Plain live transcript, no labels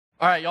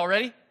All right, y'all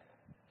ready?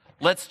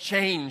 Let's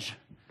change.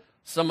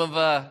 Some of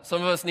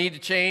us need to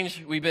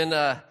change. We've been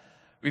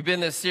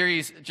this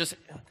series just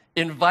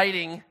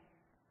inviting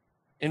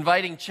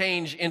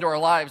change into our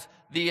lives.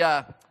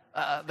 The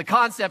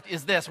concept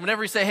is this: whenever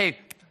we say, "Hey,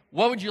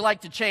 what would you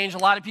like to change?" a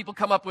lot of people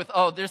come up with,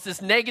 "Oh, there's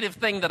this negative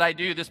thing that I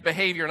do, this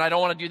behavior, and I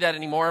don't want to do that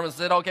anymore." And I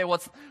said, "Okay,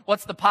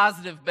 what's the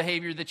positive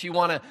behavior that you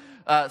want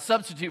to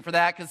substitute for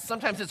that?" Because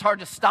sometimes it's hard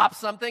to stop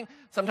something.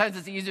 Sometimes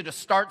it's easier to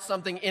start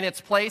something in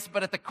its place.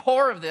 But at the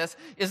core of this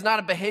is not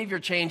a behavior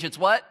change. It's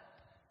what?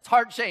 It's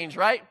heart change,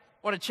 right?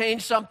 We want to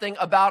change something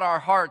about our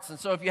hearts. And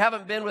so if you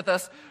haven't been with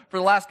us for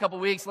the last couple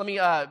weeks, let me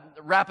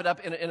wrap it up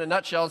in a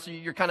nutshell so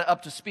you're kind of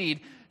up to speed.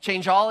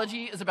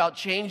 Changeology is about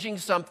changing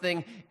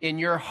something in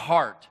your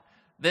heart,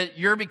 that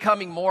you're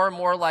becoming more and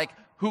more like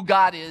who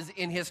God is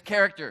in his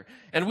character.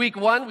 And week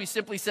 1, we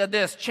simply said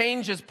this: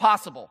 change is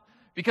possible,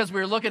 because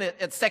we were looking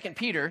at 2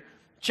 Peter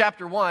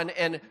chapter 1,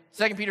 and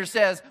 2 Peter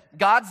says,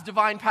 God's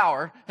divine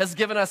power has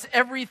given us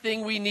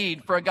everything we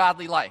need for a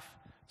godly life.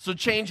 So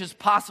change is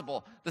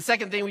possible. The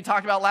second thing we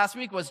talked about last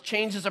week was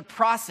change is a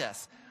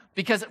process,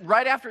 because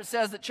right after it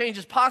says that change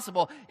is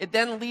possible, it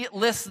then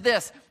lists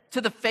this: to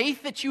the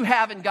faith that you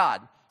have in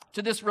God,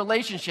 to this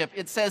relationship,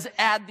 it says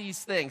add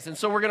these things. And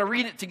so we're going to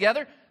read it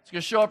together. It's going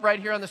to show up right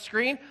here on the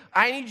screen.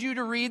 I need you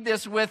to read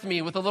this with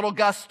me with a little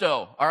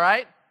gusto, all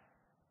right?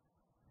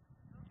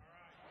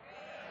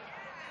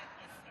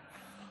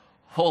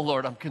 Oh,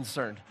 Lord, I'm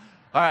concerned.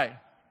 All right.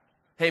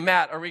 Hey,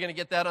 Matt, are we going to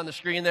get that on the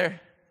screen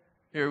there?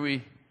 Here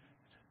we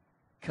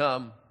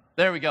come.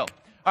 There we go.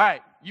 All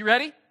right. You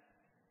ready?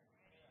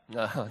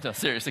 No,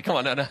 seriously. Come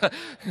on. No.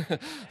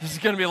 This is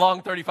going to be a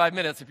long 35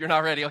 minutes if you're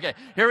not ready. Okay,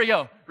 here we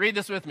go. Read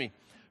this with me.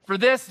 For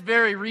this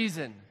very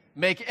reason,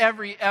 make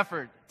every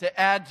effort to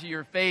add to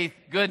your faith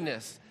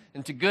goodness,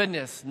 and to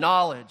goodness,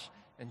 knowledge,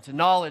 and to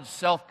knowledge,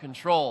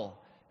 self-control,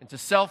 and to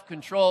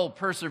self-control,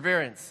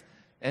 perseverance,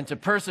 and to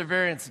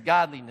perseverance,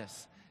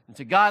 godliness, and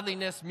to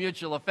godliness,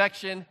 mutual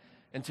affection,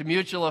 and to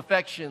mutual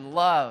affection,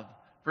 love.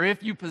 For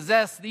if you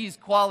possess these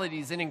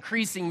qualities in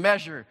increasing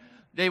measure,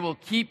 they will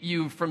keep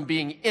you from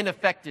being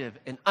ineffective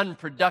and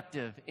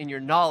unproductive in your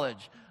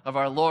knowledge of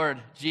our Lord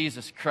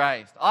Jesus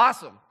Christ.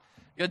 Awesome.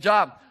 Good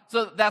job.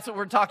 So that's what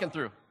we're talking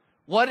through.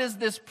 What is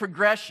this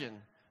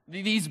progression,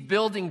 these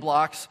building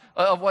blocks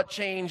of what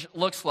change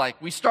looks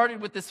like? We started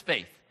with this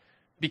faith.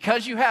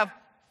 Because you have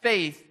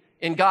faith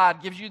in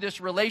God, gives you this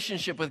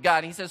relationship with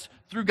God. He says,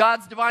 through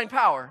God's divine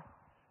power,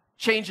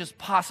 change is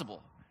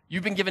possible.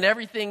 You've been given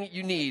everything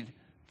you need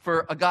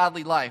for a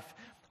godly life.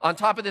 On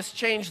top of this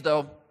change,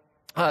 though,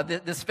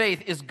 this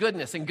faith is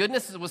goodness. And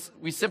goodness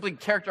we simply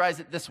characterize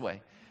it this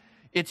way: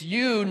 it's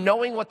you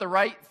knowing what the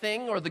right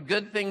thing or the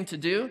good thing to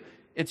do.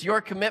 It's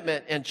your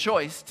commitment and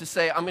choice to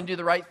say, I'm going to do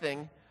the right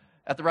thing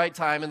at the right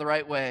time in the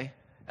right way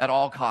at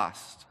all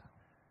costs.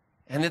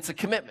 And it's a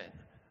commitment.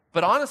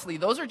 But honestly,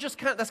 that's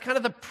kind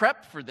of the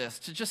prep for this,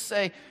 to just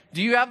say,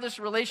 do you have this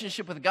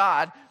relationship with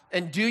God,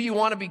 and do you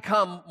want to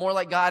become more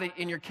like God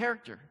in your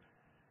character?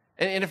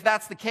 And if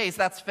that's the case,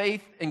 that's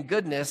faith and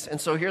goodness.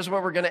 And so here's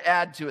what we're going to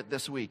add to it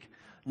this week: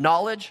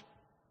 knowledge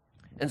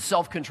and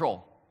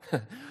self-control.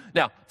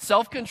 Now,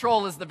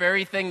 self-control is the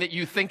very thing that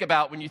you think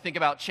about when you think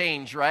about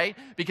change, right?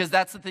 Because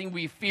that's the thing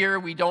we fear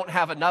we don't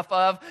have enough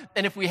of.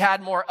 And if we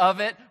had more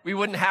of it, we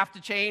wouldn't have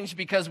to change,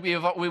 because we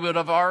would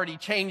have already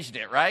changed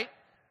it, right?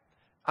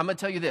 I'm going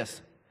to tell you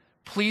this: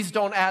 please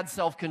don't add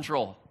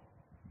self-control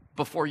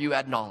before you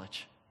add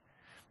knowledge.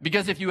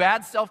 Because if you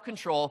add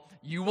self-control,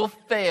 you will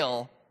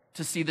fail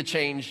to see the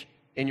change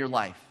in your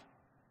life.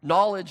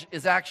 Knowledge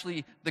is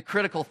actually the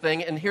critical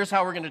thing, and here's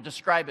how we're going to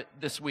describe it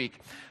this week.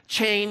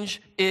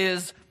 Change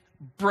is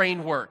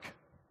brainwork.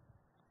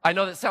 I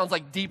know that sounds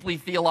like deeply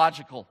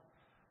theological,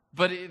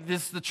 but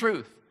this is the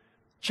truth.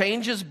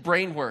 Change is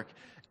brainwork.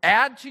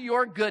 Add to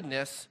your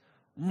goodness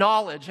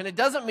knowledge, and it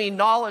doesn't mean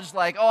knowledge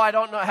like, oh, I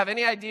don't have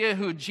any idea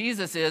who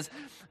Jesus is.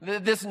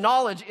 This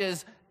knowledge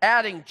is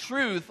adding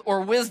truth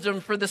or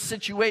wisdom for the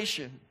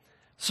situation.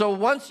 So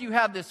once you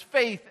have this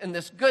faith and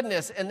this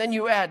goodness, and then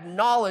you add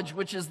knowledge,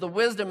 which is the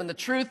wisdom and the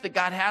truth that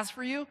God has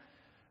for you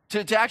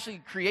to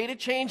actually create a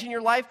change in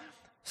your life,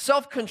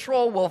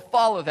 self-control will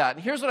follow that.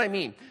 And here's what I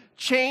mean.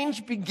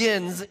 Change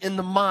begins in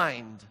the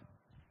mind.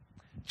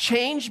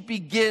 Change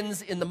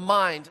begins in the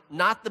mind,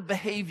 not the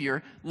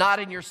behavior, not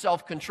in your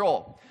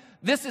self-control.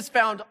 This is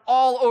found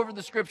all over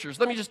the scriptures.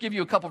 Let me just give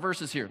you a couple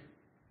verses here.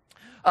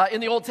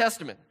 In the Old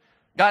Testament,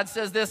 God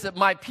says this, that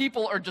my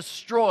people are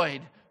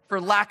destroyed for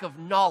lack of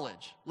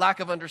knowledge, lack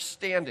of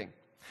understanding.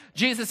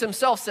 Jesus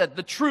himself said,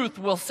 the truth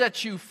will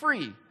set you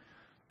free.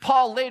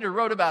 Paul later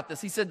wrote about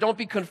this. He said, don't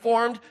be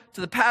conformed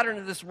to the pattern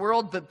of this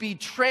world, but be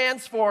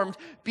transformed,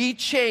 be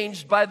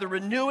changed by the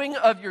renewing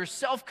of your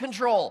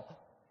self-control.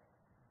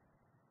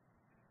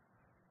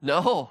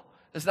 No,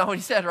 that's not what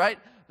he said, right?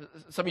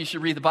 Some of you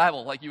should read the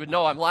Bible like you would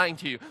know I'm lying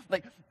to you.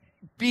 Like,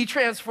 be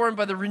transformed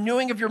by the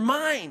renewing of your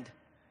mind.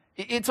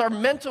 It's our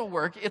mental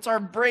work. It's our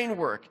brain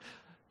work.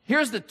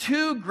 Here's the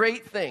two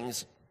great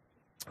things,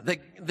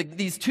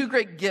 these two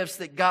great gifts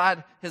that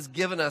God has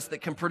given us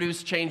that can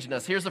produce change in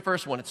us. Here's the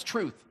first one. It's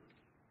truth.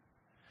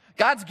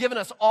 God's given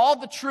us all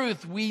the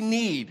truth we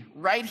need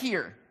right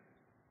here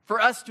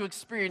for us to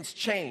experience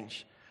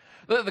change.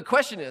 The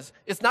question is,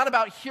 it's not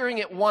about hearing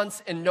it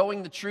once and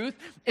knowing the truth.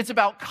 It's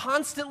about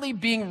constantly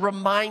being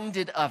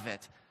reminded of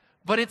it.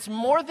 But it's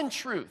more than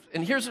truth.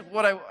 And here's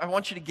what I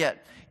want you to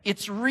get.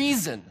 It's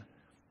reason.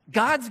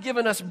 God's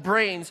given us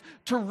brains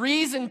to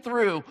reason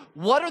through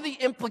what are the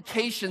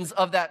implications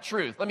of that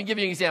truth. Let me give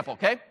you an example,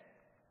 okay?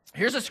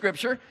 Here's a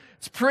scripture.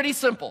 It's pretty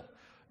simple.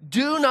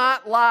 Do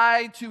not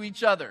lie to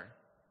each other.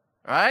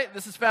 All right?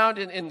 This is found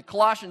in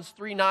Colossians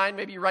 3:9.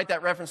 Maybe you write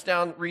that reference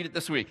down, read it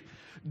this week.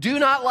 Do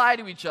not lie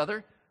to each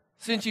other,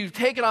 since you've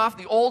taken off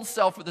the old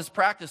self with its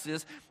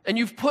practices, and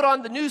you've put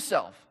on the new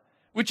self,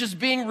 which is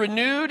being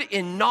renewed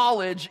in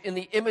knowledge in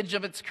the image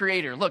of its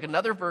creator. Look,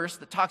 another verse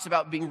that talks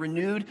about being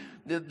renewed,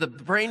 the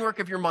brainwork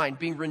of your mind,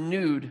 being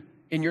renewed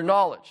in your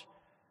knowledge.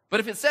 But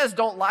if it says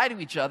don't lie to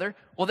each other,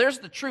 well, there's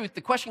the truth.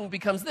 The question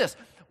becomes this: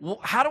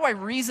 how do I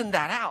reason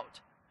that out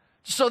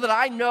so that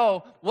I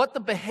know what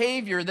the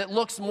behavior that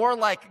looks more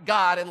like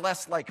God and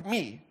less like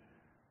me?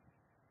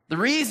 The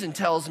reason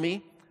tells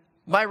me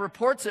my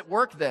reports at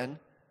work then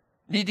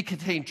need to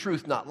contain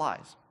truth, not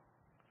lies.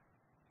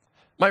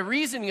 My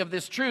reasoning of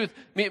this truth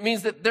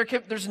means that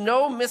there's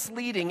no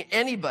misleading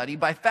anybody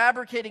by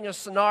fabricating a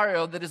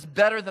scenario that is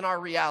better than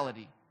our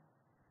reality.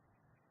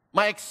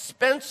 My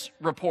expense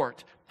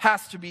report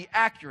has to be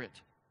accurate.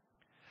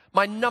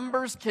 My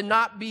numbers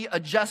cannot be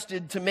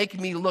adjusted to make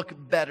me look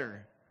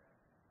better.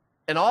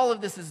 And all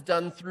of this is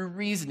done through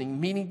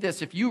reasoning, meaning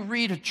this: if you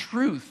read a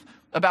truth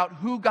about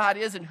who God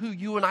is and who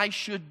you and I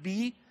should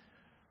be,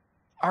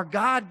 our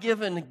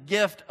God-given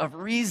gift of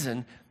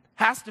reason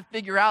has to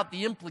figure out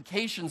the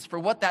implications for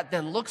what that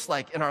then looks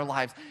like in our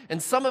lives.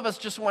 And some of us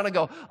just want to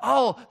go,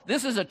 oh,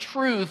 this is a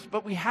truth,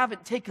 but we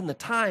haven't taken the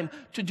time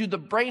to do the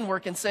brain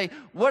work and say,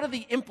 what are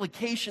the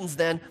implications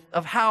then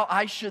of how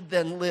I should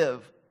then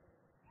live?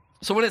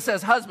 So when it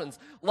says, husbands,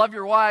 love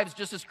your wives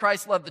just as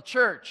Christ loved the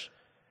church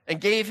and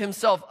gave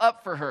himself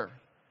up for her,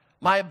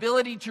 my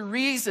ability to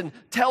reason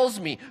tells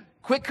me,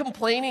 quit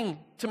complaining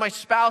to my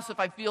spouse if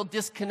I feel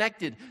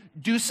disconnected.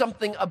 Do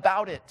something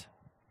about it.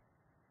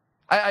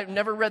 I've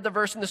never read the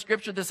verse in the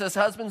scripture that says,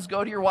 husbands,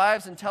 go to your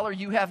wives and tell her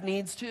you have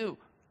needs too.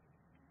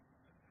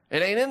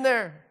 It ain't in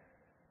there.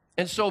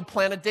 And so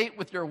plan a date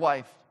with your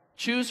wife.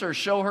 Choose her,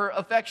 show her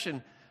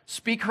affection.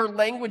 Speak her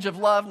language of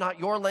love, not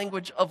your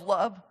language of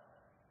love.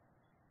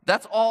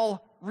 That's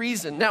all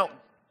reason. Now,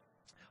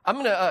 I'm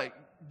going to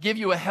give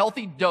you a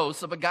healthy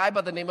dose of a guy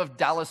by the name of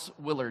Dallas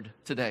Willard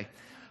today.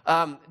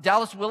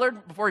 Dallas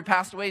Willard, before he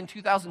passed away in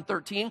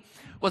 2013,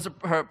 was a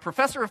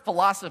professor of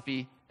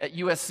philosophy at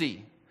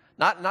USC.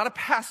 Not a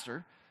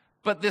pastor,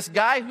 but this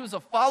guy who's a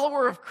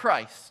follower of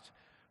Christ,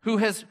 who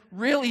has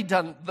really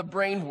done the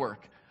brain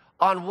work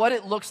on what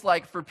it looks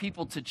like for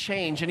people to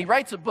change. And he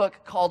writes a book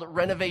called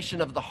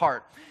Renovation of the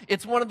Heart.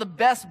 It's one of the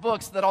best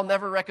books that I'll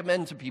never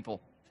recommend to people.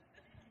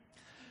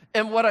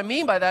 And what I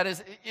mean by that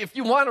is, if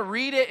you want to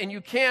read it and you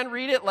can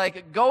read it,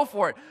 like, go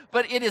for it.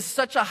 But it is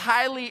such a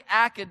highly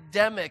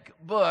academic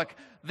book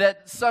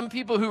that some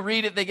people who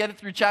read it, they get it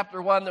through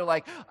chapter 1, they're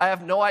like, I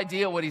have no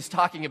idea what he's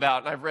talking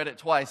about, and I've read it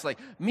twice. Like,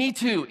 me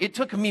too. It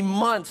took me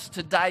months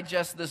to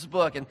digest this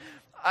book. And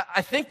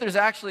I think there's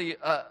actually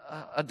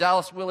a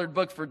Dallas Willard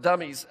book for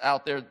dummies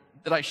out there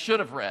that I should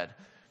have read.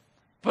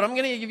 But I'm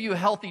going to give you a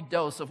healthy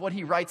dose of what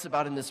he writes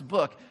about in this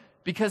book,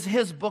 because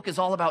his book is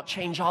all about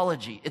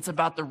changeology. It's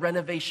about the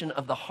renovation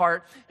of the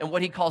heart and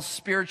what he calls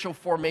spiritual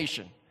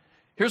formation.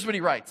 Here's what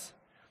he writes.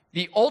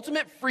 The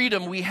ultimate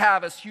freedom we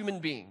have as human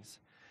beings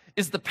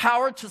is the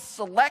power to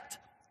select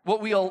what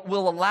we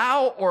will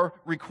allow or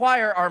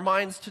require our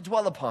minds to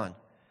dwell upon.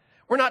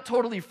 We're not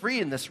totally free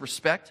in this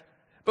respect,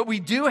 but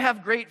we do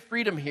have great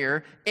freedom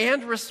here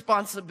and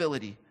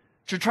responsibility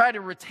to try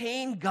to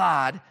retain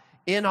God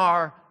in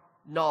our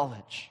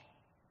knowledge.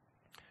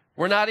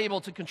 We're not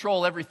able to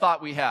control every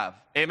thought we have.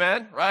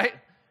 Amen? Right?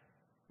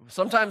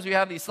 Sometimes we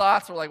have these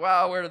thoughts, we're like,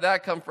 wow, where did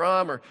that come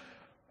from?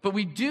 But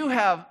we do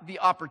have the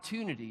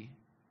opportunity,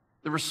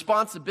 the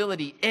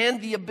responsibility,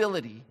 and the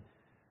ability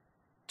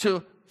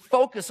to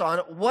focus on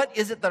what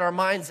is it that our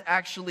minds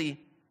actually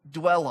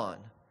dwell on.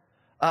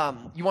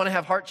 You want to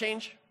have heart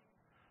change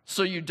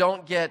so you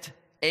don't get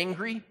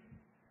angry?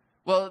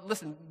 Well,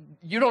 listen,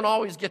 you don't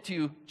always get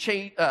to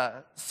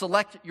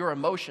select your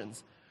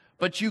emotions,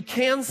 but you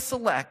can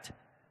select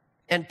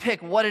and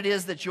pick what it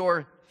is that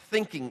you're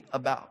thinking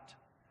about.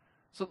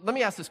 So let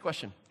me ask this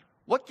question.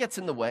 What gets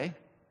in the way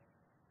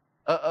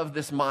of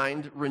this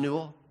mind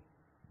renewal?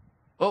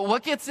 Well,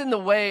 what gets in the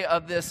way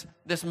of this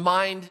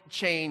mind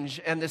change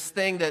and this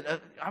thing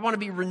that I want to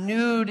be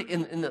renewed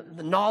in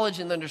the knowledge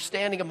and the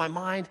understanding of my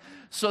mind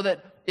so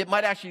that it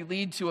might actually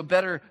lead to a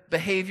better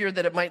behavior,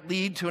 that it might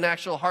lead to an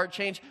actual heart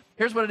change?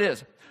 Here's what it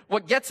is.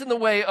 What gets in the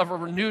way of a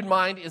renewed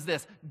mind is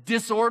this: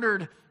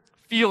 disordered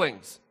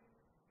feelings.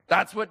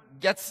 That's what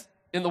gets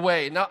in the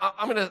way. Now,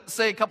 I'm going to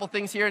say a couple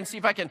things here and see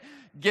if I can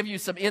give you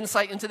some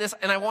insight into this.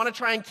 And I want to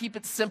try and keep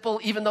it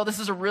simple, even though this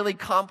is a really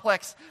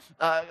complex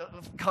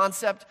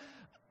concept.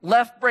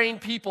 Left brain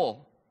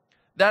people,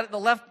 That the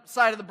left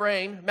side of the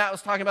brain, Matt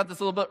was talking about this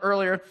a little bit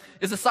earlier,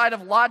 is a side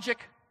of logic,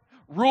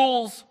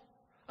 rules,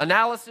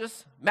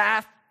 analysis,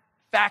 math,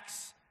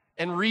 facts,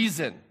 and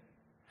reason.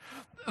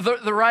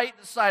 The right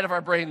side of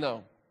our brain,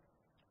 though,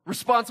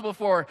 responsible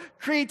for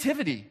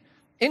creativity,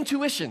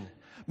 intuition,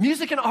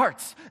 music and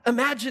arts,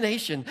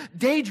 imagination,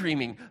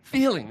 daydreaming,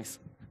 feelings.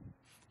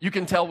 You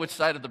can tell which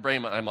side of the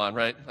brain I'm on,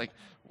 right? Like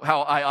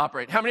how I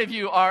operate. How many of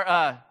you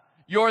are,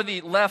 you're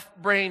the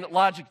left brain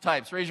logic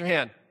types? Raise your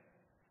hand.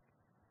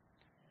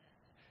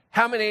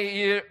 How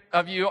many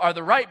of you are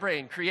the right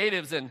brain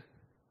creatives and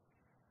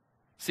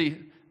see?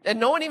 And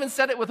no one even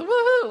said it with a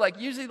woohoo. Like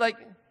usually, like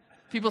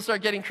people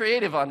start getting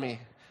creative on me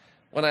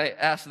when I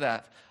ask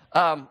that.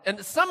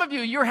 And some of you,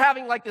 you're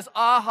having like this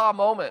aha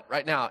moment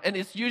right now, and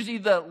it's usually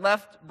the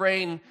left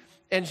brain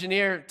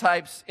engineer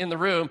types in the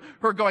room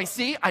who are going,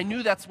 see, I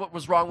knew that's what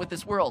was wrong with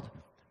this world.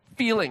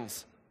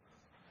 Feelings.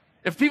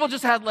 If people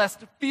just had less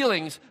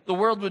feelings, the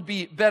world would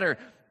be better.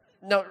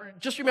 Now,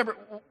 just remember,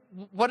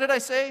 what did I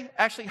say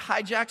actually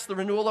hijacks the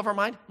renewal of our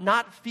mind?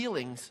 Not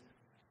feelings,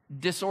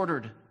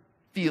 disordered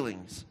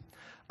feelings.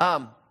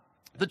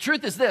 The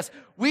truth is this,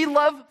 we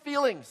love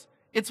feelings.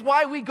 It's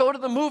why we go to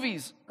the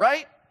movies,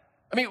 right?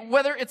 I mean,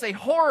 whether it's a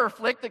horror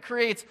flick that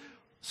creates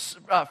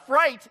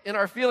fright in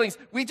our feelings,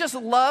 we just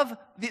love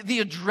the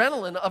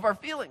adrenaline of our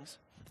feelings.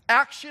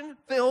 Action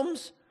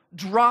films,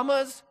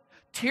 dramas,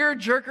 tear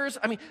jerkers.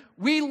 I mean,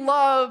 we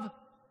love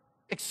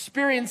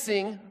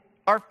experiencing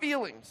our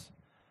feelings.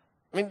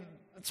 I mean,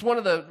 it's one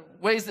of the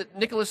ways that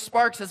Nicholas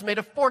Sparks has made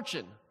a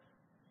fortune,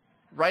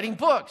 writing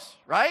books,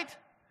 right?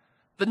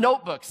 The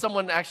Notebook.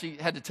 Someone actually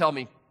had to tell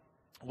me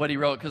what he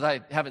wrote because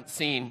I haven't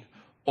seen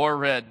or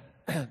read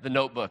The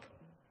Notebook.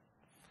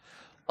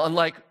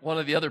 Unlike one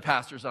of the other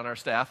pastors on our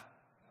staff.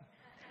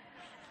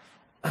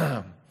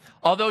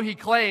 Although he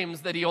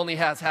claims that he only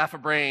has half a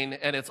brain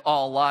and it's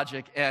all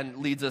logic and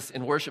leads us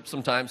in worship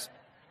sometimes.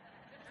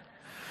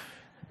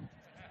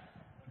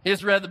 He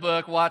just read the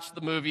book, watched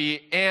the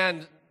movie,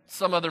 and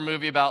some other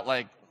movie about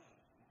like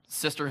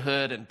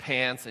sisterhood and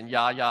pants and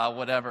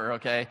whatever,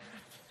 okay?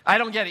 I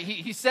don't get it.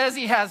 He says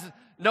he has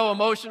no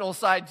emotional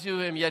side to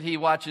him, yet he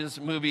watches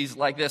movies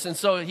like this. And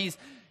so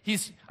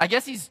I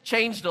guess he's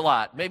changed a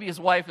lot. Maybe his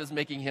wife is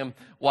making him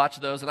watch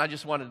those, and I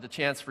just wanted the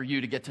chance for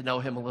you to get to know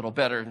him a little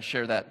better and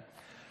share that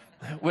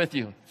with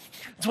you.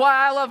 It's why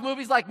I love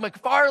movies like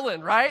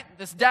McFarlane, right?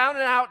 This down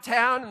and out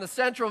town in the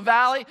Central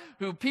Valley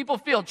who people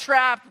feel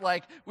trapped,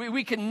 like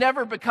we can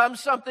never become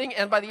something,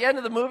 and by the end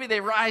of the movie they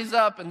rise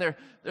up and they're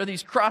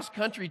these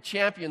cross-country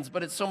champions,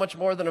 but it's so much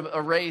more than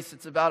a race.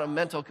 It's about a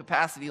mental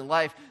capacity in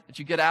life that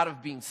you get out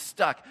of being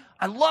stuck.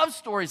 I love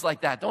stories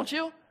like that, don't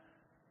you?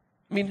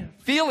 I mean,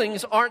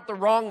 feelings aren't the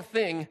wrong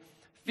thing.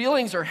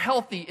 Feelings are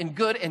healthy and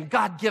good and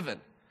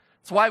God-given.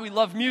 It's why we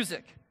love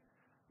music.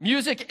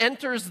 Music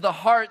enters the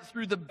heart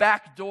through the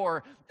back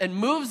door and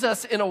moves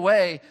us in a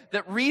way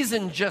that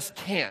reason just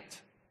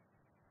can't.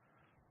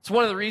 It's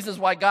one of the reasons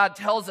why God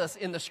tells us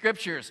in the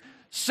scriptures,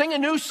 sing a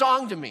new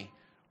song to me.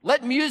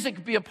 Let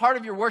music be a part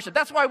of your worship.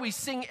 That's why we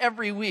sing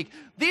every week.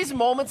 These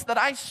moments that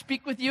I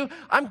speak with you,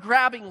 I'm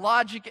grabbing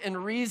logic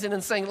and reason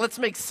and saying, let's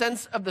make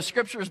sense of the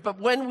scriptures. But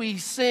when we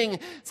sing,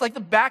 it's like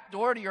the back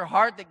door to your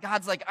heart that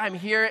God's like, I'm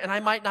here, and I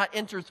might not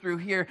enter through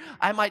here.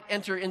 I might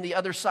enter in the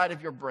other side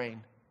of your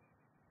brain.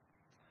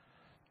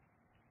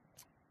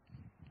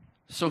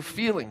 So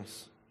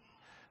feelings,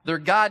 they're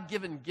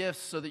God-given gifts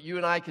so that you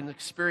and I can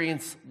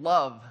experience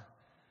love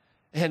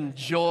and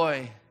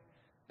joy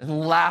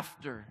and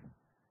laughter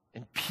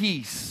and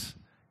peace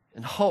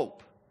and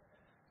hope.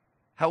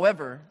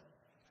 However,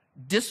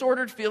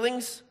 disordered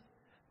feelings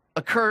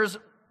occurs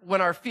when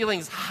our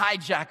feelings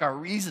hijack our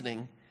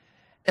reasoning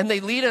and they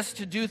lead us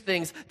to do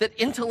things that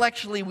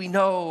intellectually we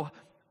know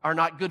are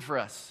not good for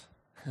us.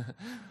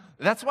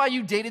 That's why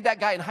you dated that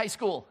guy in high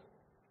school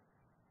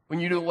when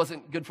you knew it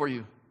wasn't good for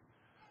you.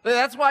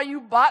 That's why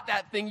you bought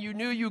that thing you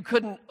knew you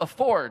couldn't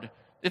afford.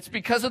 It's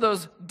because of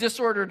those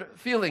disordered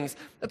feelings.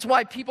 That's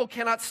why people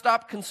cannot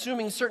stop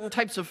consuming certain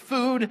types of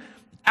food,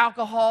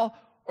 alcohol,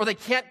 or they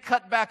can't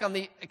cut back on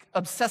the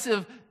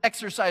obsessive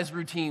exercise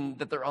routine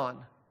that they're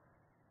on.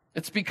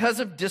 It's because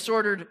of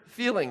disordered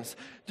feelings.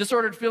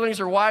 Disordered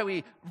feelings are why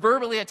we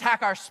verbally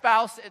attack our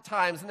spouse at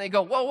times, and they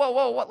go, whoa, whoa,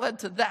 whoa, what led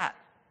to that?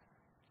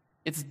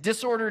 It's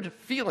disordered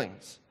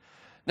feelings.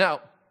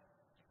 Now,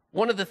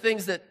 one of the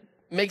things that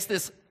makes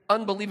this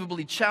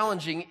unbelievably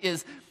challenging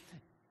is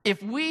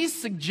if we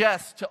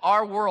suggest to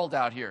our world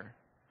out here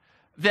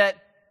that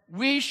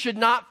we should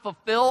not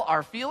fulfill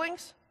our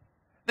feelings,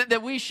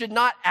 that we should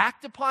not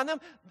act upon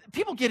them,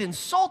 people get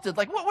insulted.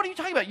 Like, what are you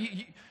talking about?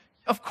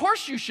 Of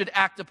course you should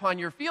act upon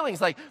your feelings.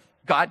 Like,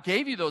 God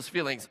gave you those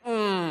feelings.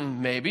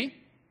 Maybe.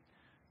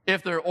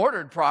 If they're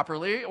ordered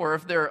properly or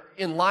if they're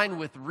in line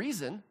with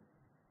reason,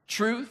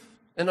 truth,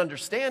 and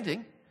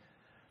understanding.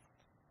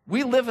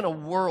 We live in a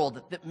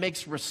world that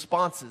makes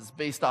responses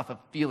based off of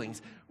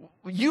feelings.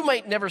 You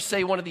might never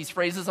say one of these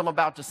phrases I'm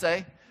about to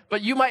say,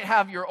 but you might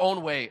have your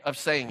own way of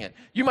saying it.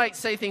 You might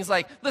say things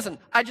like, listen,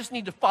 I just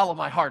need to follow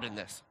my heart in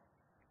this.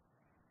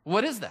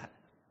 What is that?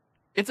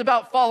 It's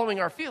about following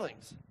our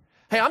feelings.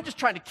 Hey, I'm just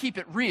trying to keep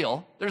it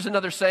real. There's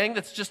another saying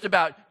that's just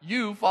about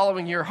you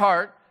following your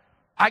heart.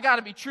 I got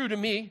to be true to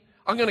me.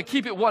 I'm going to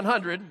keep it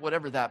 100,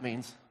 whatever that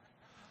means.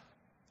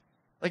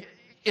 Like,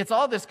 it's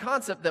all this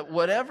concept that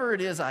whatever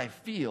it is I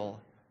feel,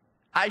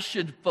 I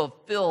should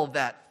fulfill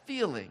that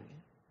feeling.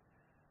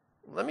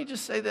 Let me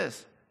just say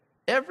this.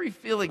 Every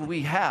feeling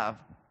we have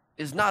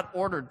is not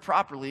ordered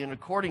properly and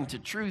according to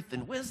truth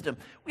and wisdom.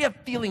 We have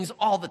feelings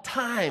all the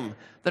time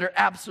that are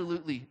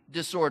absolutely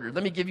disordered.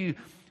 Let me give you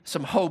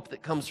some hope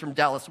that comes from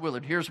Dallas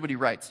Willard. Here's what he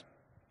writes.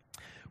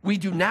 We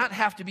do not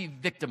have to be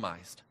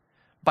victimized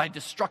by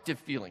destructive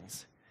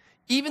feelings.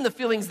 Even the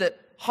feelings that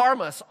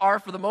harm us are,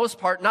 for the most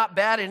part, not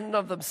bad in and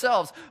of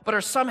themselves, but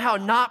are somehow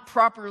not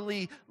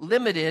properly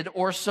limited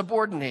or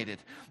subordinated.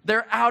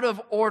 They're out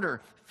of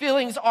order.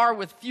 Feelings are,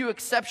 with few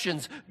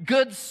exceptions,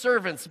 good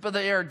servants, but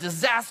they are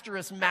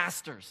disastrous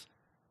masters.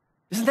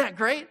 Isn't that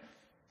great?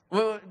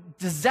 Well,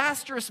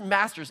 disastrous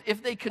masters,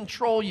 if they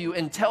control you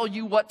and tell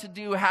you what to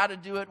do, how to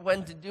do it,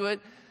 when to do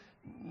it,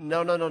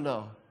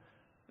 no.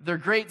 They're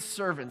great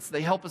servants.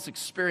 They help us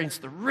experience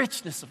the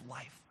richness of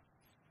life.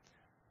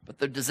 But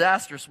they're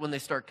disastrous when they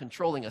start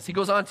controlling us. He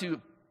goes on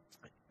to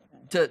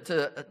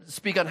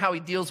speak on how he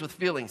deals with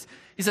feelings.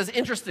 He says,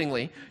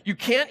 interestingly, you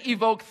can't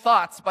evoke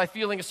thoughts by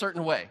feeling a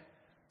certain way.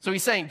 So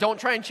he's saying, don't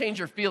try and change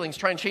your feelings,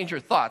 try and change your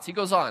thoughts. He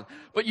goes on,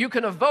 but you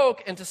can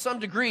evoke and to some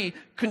degree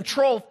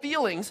control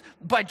feelings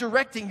by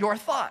directing your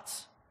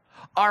thoughts.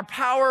 Our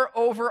power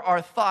over our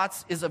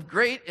thoughts is of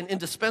great and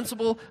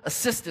indispensable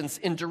assistance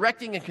in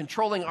directing and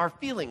controlling our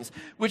feelings,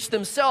 which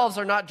themselves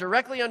are not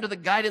directly under the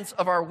guidance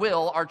of our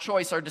will, our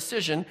choice, our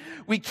decision.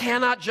 We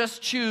cannot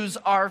just choose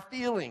our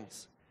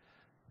feelings.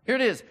 Here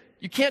it is.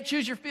 You can't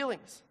choose your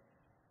feelings.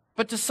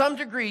 But to some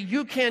degree,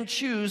 you can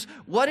choose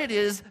what it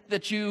is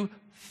that you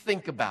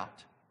think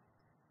about.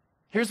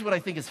 Here's what I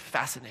think is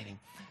fascinating.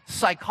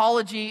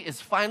 Psychology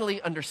is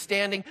finally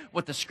understanding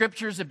what the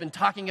scriptures have been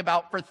talking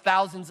about for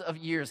thousands of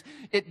years.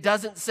 It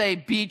doesn't say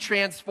be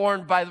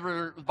transformed by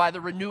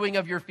the renewing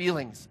of your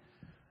feelings.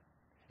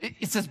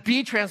 It says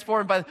be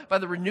transformed by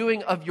the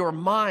renewing of your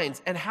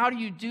minds. And how do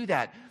you do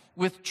that?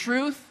 With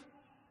truth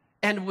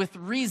and with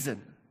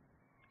reason,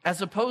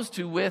 as opposed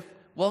to with,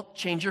 well,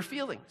 change your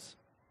feelings.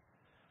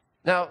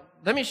 Now,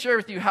 let me share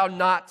with you how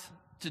not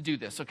to do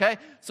this, okay?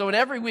 So in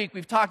every week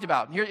we've talked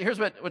about, here's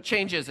what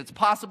change is. It's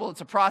possible,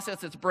 it's a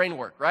process, it's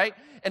brainwork, right?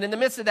 And in the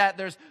midst of that,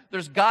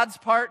 there's God's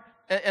part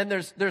and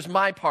there's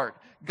my part.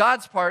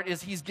 God's part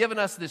is he's given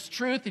us this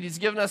truth and he's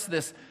given us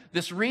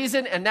this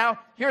reason, and now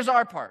here's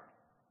our part.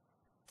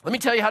 Let me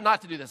tell you how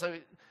not to do this. I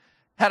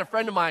had a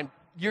friend of mine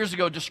years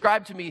ago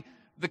describe to me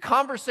the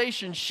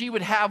conversation she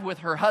would have with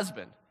her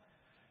husband.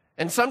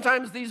 And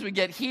sometimes these would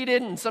get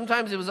heated, and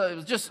sometimes it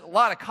was just a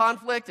lot of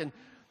conflict, and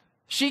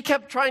she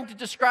kept trying to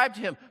describe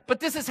to him,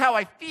 but this is how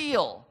I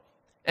feel.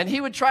 And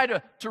he would try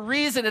to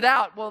reason it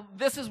out. Well,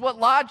 this is what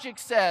logic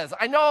says.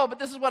 I know, but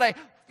this is what I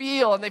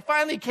feel. And they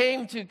finally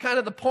came to kind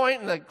of the point,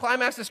 and the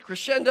climax is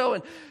crescendo,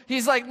 and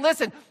he's like,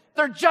 listen,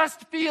 they're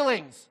just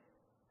feelings.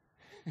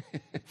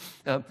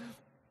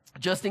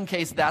 Just in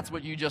case that's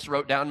what you just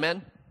wrote down,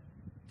 men,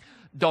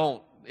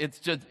 don't.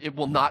 It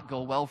will not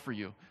go well for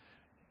you.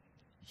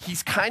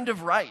 He's kind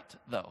of right,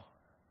 though.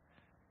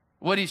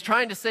 What he's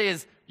trying to say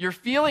is, your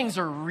feelings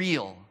are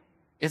real.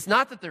 It's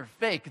not that they're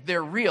fake,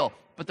 they're real,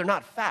 but they're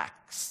not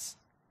facts.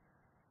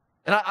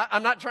 And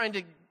I'm not trying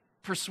to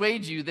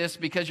persuade you this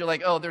because you're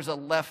like, oh, there's a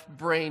left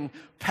brain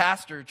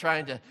pastor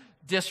trying to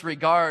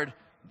disregard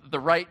the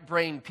right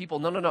brain people.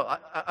 No.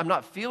 I'm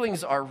not.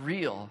 Feelings are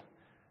real.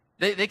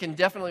 They can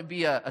definitely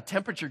be a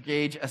temperature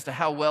gauge as to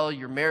how well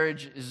your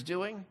marriage is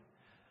doing.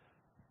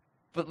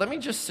 But let me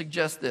just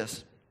suggest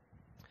this.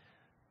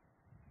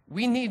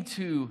 We need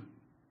to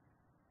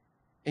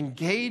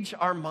engage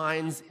our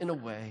minds in a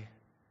way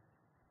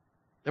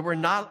that we're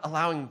not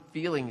allowing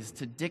feelings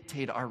to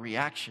dictate our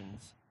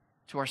reactions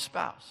to our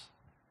spouse.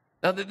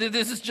 Now,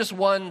 this is just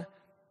one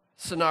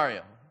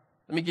scenario.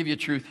 Let me give you a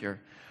truth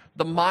here.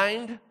 The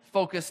mind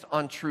focused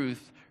on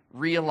truth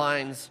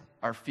realigns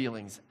our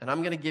feelings. And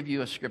I'm going to give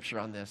you a scripture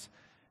on this.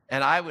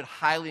 And I would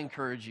highly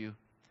encourage you,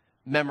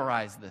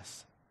 memorize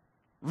this.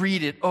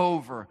 Read it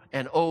over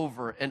and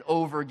over and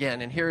over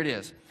again. And here it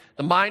is.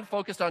 The mind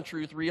focused on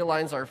truth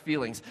realigns our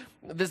feelings.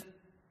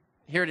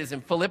 Here it is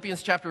in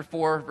Philippians chapter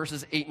 4,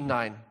 verses 8 and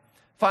 9.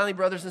 Finally,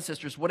 brothers and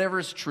sisters, whatever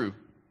is true,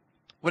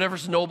 whatever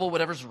is noble,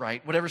 whatever is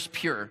right, whatever is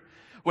pure,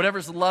 whatever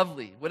is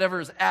lovely, whatever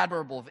is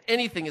admirable, if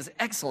anything is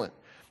excellent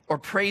or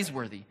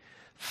praiseworthy,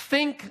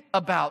 think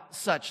about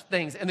such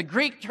things. And the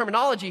Greek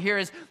terminology here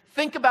is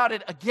think about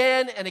it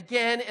again and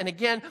again and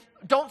again.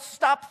 Don't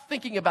stop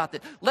thinking about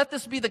it. Let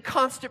this be the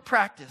constant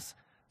practice.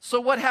 So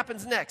what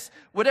happens next?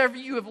 Whatever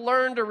you have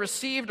learned or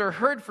received or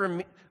heard from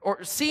me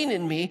or seen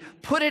in me,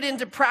 put it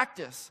into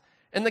practice,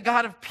 and the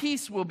God of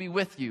peace will be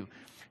with you.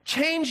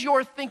 Change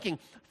your thinking.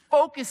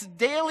 Focus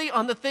daily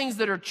on the things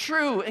that are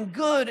true and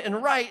good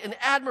and right and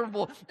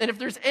admirable. And if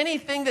there's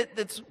anything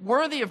that's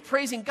worthy of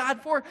praising God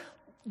for,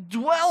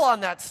 dwell on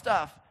that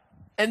stuff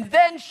and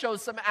then show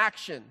some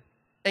action.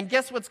 And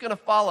guess what's going to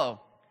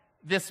follow?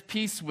 This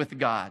peace with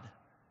God.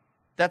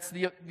 That's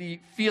the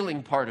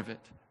feeling part of it.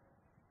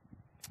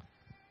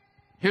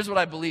 Here's what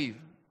I believe.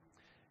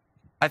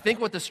 I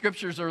think what the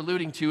scriptures are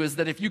alluding to is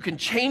that if you can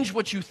change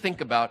what you think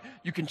about,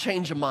 you can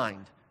change a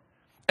mind.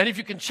 And if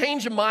you can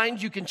change a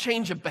mind, you can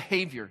change a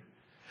behavior.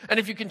 And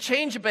if you can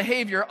change a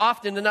behavior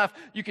often enough,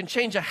 you can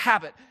change a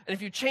habit. And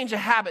if you change a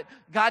habit,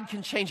 God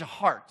can change a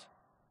heart.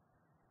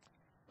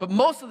 But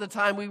most of the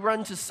time, we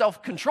run to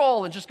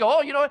self-control and just go,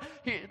 oh, you know what?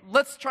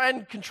 Let's try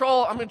and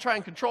control. I'm going to try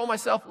and control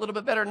myself a little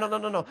bit better.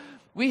 No.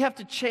 We have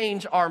to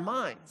change our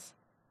minds.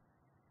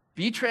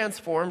 Be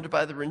transformed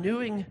by the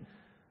renewing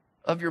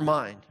of your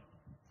mind.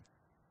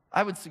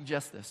 I would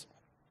suggest this.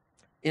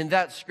 In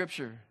that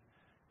scripture,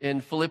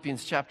 in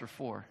Philippians chapter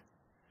 4,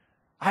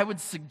 I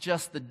would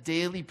suggest the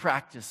daily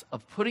practice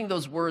of putting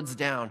those words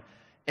down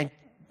and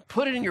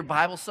put it in your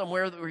Bible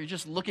somewhere where you're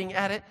just looking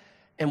at it.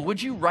 And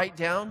would you write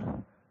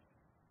down,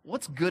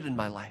 what's good in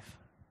my life?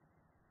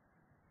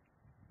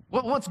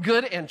 What's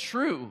good and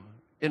true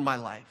in my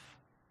life?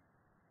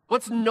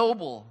 What's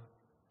noble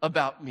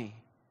about me?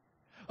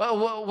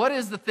 What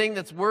is the thing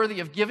that's worthy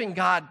of giving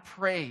God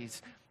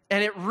praise?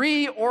 And it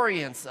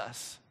reorients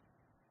us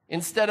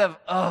instead of,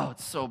 oh,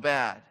 it's so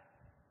bad.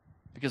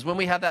 Because when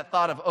we have that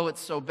thought of, oh, it's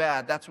so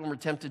bad, that's when we're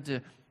tempted to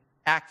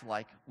act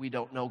like we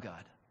don't know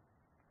God.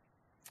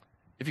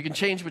 If you can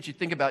change what you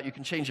think about, you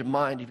can change a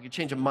mind. If you can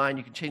change a mind,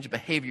 you can change a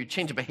behavior. You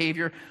change a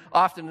behavior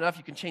often enough,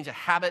 you can change a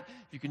habit.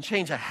 If you can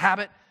change a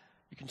habit,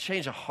 you can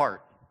change a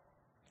heart.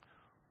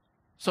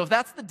 So if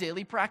that's the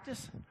daily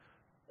practice,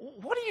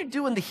 what do you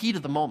do in the heat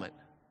of the moment?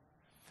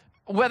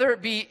 Whether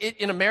it be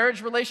in a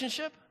marriage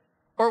relationship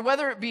or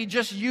whether it be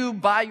just you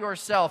by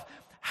yourself,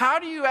 how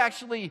do you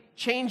actually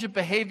change a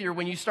behavior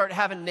when you start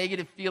having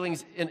negative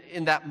feelings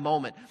in that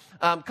moment?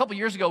 A couple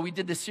years ago, we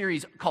did this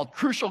series called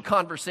Crucial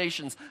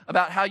Conversations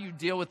about how you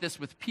deal with this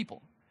with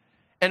people.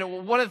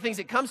 And one of the things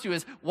it comes to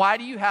is, why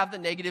do you have the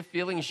negative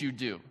feelings you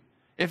do?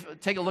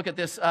 Take a look at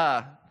this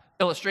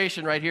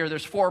illustration right here.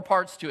 There's 4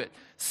 parts to it.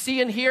 See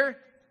and hear,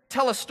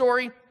 tell a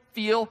story,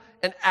 feel,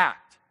 and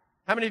act.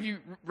 How many of you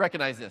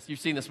recognize this?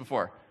 You've seen this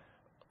before.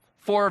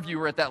 4 of you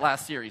were at that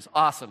last series.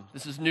 Awesome.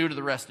 This is new to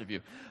the rest of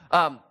you.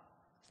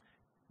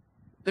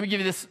 Let me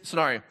give you this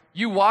scenario.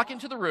 You walk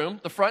into the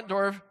room, the front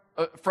door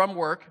from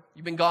work.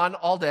 You've been gone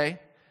all day.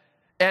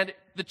 And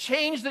the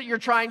change that you're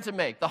trying to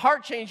make, the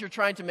heart change you're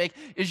trying to make,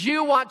 is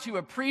you want to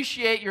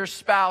appreciate your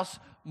spouse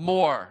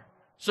more.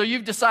 So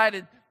you've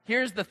decided,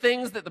 here's the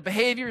things, the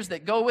behaviors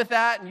that go with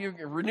that, and you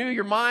renew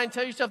your mind,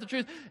 tell yourself the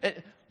truth.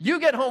 And you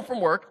get home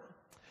from work,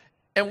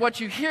 and what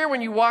you hear when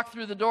you walk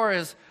through the door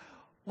is,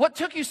 what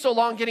took you so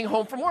long getting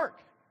home from work?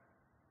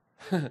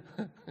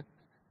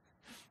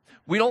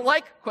 We don't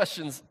like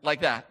questions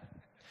like that.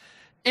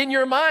 In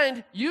your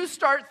mind, you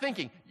start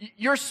thinking.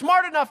 You're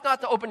smart enough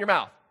not to open your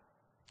mouth.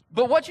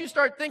 But what you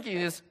start thinking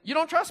is, you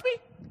don't trust me?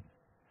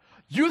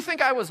 You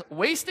think I was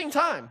wasting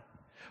time?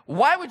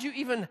 Why would you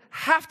even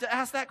have to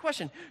ask that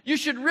question? You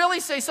should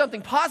really say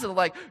something positive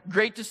like,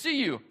 great to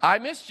see you. I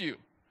missed you.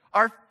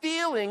 Our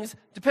feelings,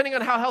 depending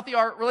on how healthy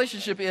our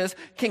relationship is,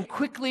 can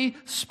quickly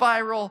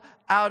spiral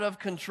out of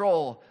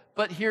control.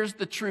 But here's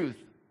the truth.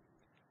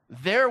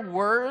 Their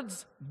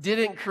words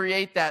didn't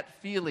create that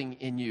feeling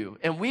in you.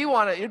 And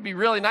it'd be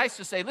really nice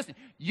to say, listen,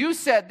 you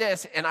said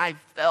this and I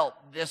felt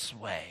this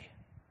way.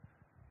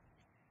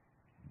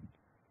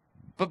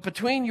 But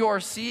between your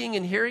seeing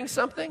and hearing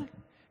something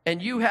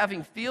and you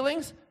having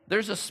feelings,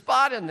 there's a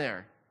spot in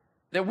there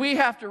that we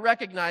have to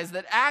recognize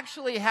that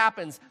actually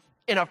happens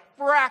in a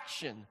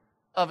fraction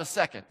of a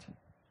second.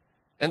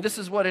 And this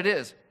is what it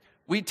is.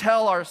 We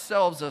tell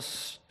ourselves a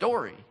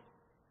story.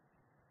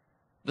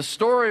 The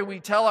story we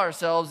tell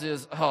ourselves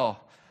is, oh,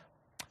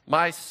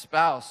 my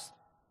spouse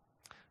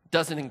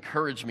doesn't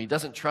encourage me,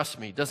 doesn't trust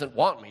me, doesn't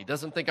want me,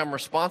 doesn't think I'm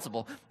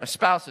responsible. My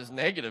spouse is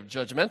negative,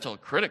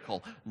 judgmental,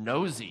 critical,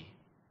 nosy.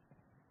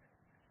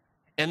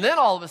 And then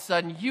all of a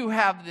sudden, you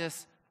have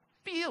this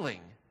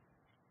feeling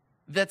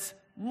that's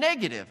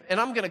negative, and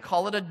I'm going to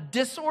call it a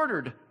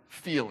disordered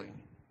feeling.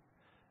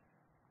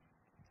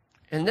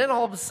 And then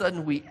all of a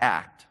sudden, we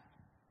act.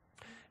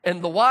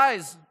 And the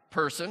wise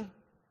person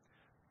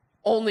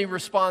only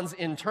responds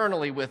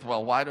internally with,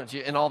 well, why don't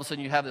you? And all of a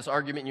sudden you have this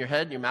argument in your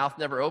head and your mouth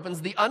never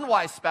opens. The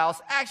unwise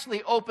spouse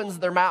actually opens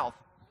their mouth.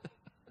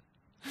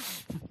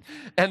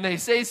 And they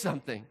say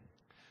something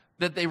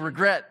that they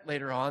regret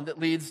later on that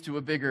leads to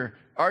a bigger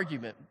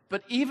argument.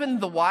 But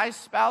even the wise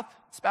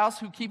spouse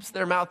who keeps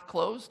their mouth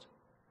closed,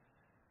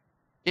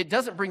 it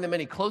doesn't bring them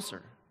any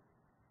closer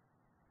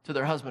to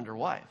their husband or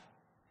wife.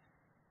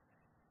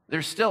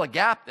 There's still a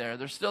gap there.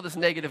 There's still this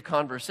negative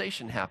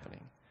conversation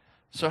happening.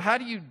 So how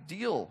do you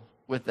deal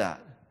with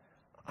that?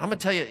 I'm going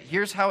to tell you,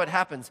 here's how it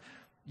happens.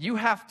 You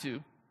have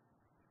to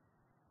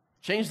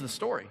change the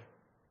story.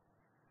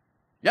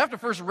 You have to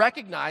first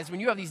recognize when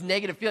you have these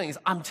negative feelings,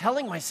 I'm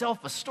telling myself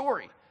a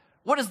story.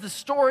 What is the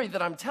story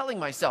that I'm telling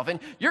myself?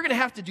 And you're going to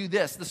have to do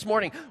this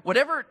morning.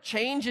 Whatever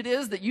change it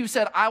is that you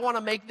said, I want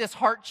to make this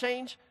heart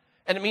change,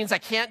 and it means I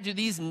can't do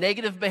these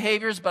negative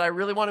behaviors, but I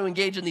really want to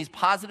engage in these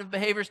positive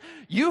behaviors.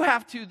 You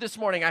have to this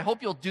morning, I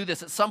hope you'll do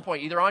this at some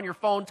point, either on your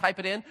phone, type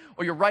it in,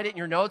 or you'll write it in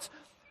your notes.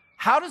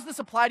 How does this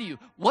apply to you?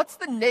 What's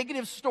the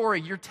negative story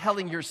you're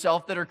telling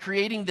yourself that are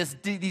creating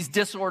these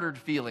disordered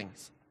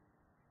feelings?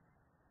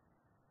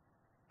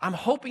 I'm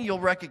hoping you'll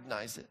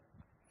recognize it.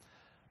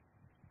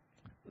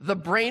 The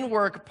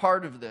brainwork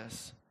part of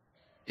this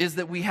is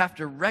that we have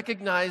to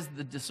recognize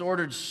the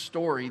disordered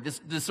story, this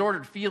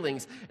disordered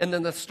feelings, and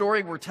then the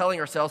story we're telling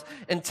ourselves,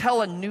 and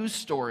tell a new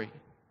story.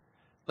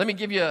 Let me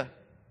give you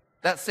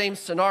that same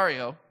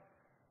scenario.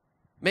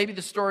 Maybe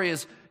the story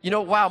is,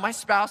 wow, my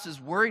spouse is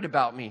worried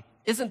about me.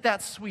 Isn't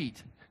that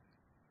sweet?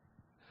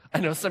 I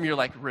know some of you are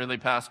like, really,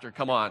 Pastor?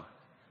 Come on.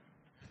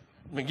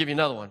 Let me give you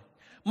another one.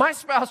 My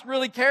spouse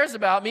really cares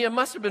about me and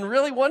must have been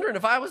really wondering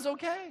if I was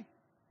okay.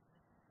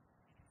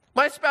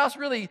 My spouse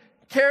really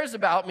cares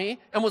about me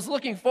and was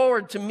looking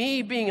forward to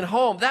me being at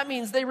home. That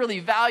means they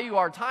really value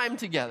our time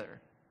together.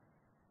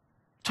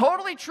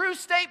 Totally true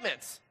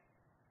statements,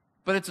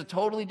 but it's a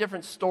totally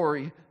different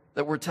story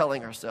that we're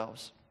telling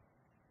ourselves.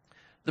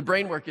 The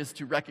brainwork is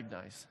to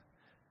recognize.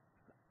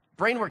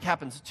 Brainwork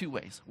happens two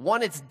ways.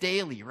 One, it's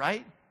daily,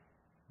 right?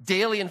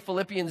 Daily in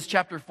Philippians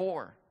chapter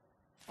 4.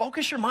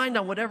 Focus your mind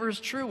on whatever is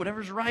true, whatever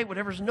is right,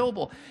 whatever is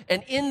noble.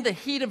 And in the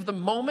heat of the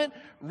moment,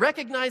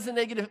 recognize the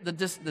negative,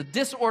 the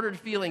disordered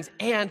feelings,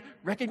 and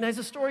recognize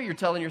the story you're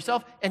telling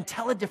yourself and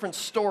tell a different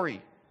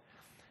story.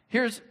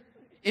 Here's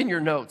in your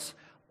notes.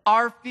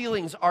 Our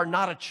feelings are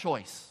not a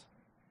choice.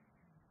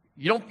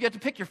 You don't get to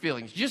pick your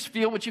feelings. You just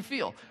feel what you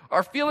feel.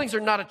 Our feelings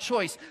are not a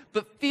choice,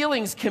 but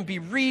feelings can be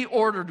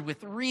reordered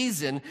with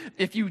reason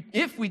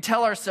if we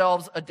tell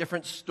ourselves a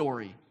different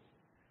story.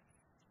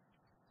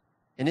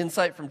 An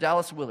insight from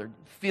Dallas Willard: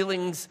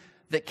 feelings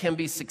that can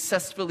be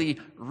successfully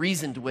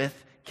reasoned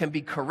with can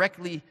be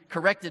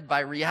corrected by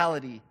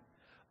reality.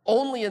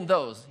 Only in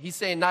those, he's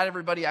saying not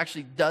everybody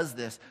actually does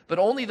this, but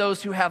only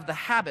those who have the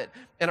habit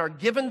and are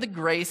given the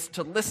grace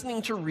to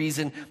listening to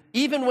reason,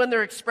 even when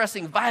they're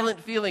expressing violent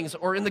feelings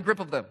or in the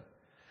grip of them.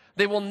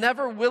 They will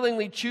never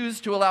willingly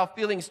choose to allow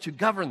feelings to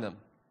govern them.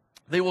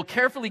 They will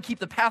carefully keep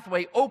the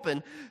pathway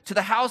open to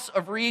the house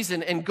of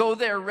reason and go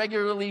there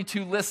regularly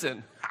to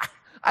listen.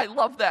 I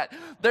love that.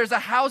 There's a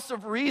house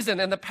of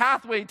reason, and the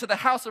pathway to the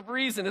house of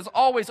reason is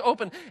always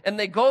open, and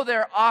they go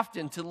there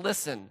often to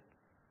listen.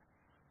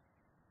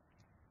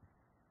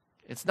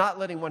 It's not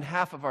letting one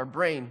half of our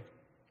brain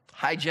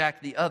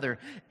hijack the other,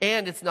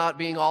 and it's not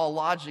being all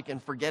logic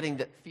and forgetting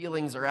that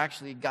feelings are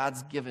actually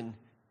God's given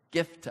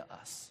gift to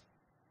us.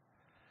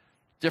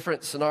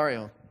 Different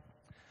scenario.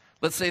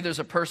 Let's say there's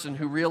a person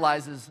who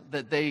realizes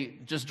that they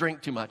just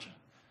drink too much.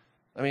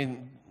 I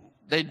mean,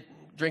 they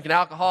drinking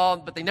alcohol,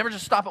 but they never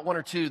just stop at one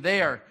or two.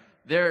 They're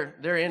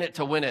in it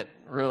to win it,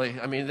 really.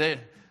 I mean,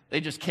 they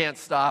just can't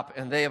stop,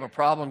 and they have a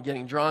problem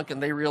getting drunk,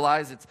 and they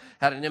realize it's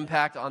had an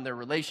impact on their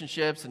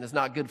relationships and is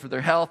not good for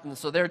their health. And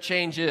so their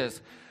change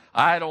is,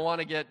 I don't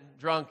want to get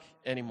drunk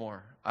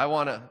anymore. I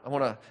want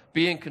to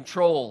be in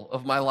control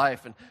of my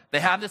life. And they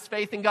have this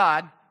faith in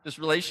God, this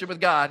relationship with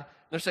God.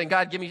 They're saying,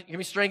 God, give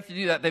me strength to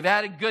do that. They've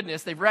added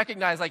goodness. They've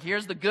recognized, like,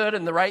 here's the good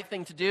and the right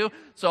thing to do.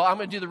 So I'm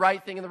going to do the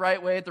right thing in the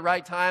right way at the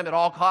right time at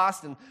all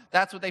costs. And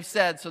that's what they've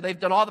said. So they've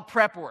done all the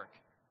prep work.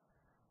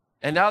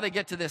 And now they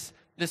get to this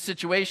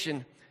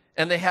situation,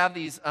 and they have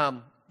these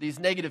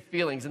negative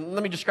feelings. And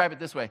let me describe it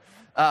this way.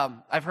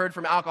 I've heard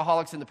from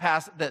alcoholics in the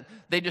past that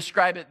they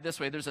describe it this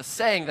way. There's a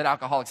saying that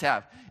alcoholics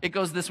have. It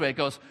goes this way. It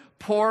goes,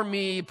 pour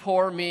me,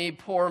 pour me,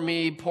 pour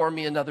me, pour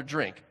me another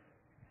drink.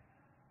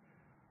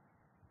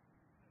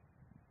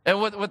 And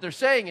what they're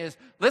saying is,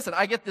 listen,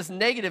 I get this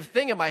negative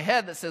thing in my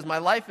head that says my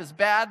life is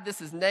bad,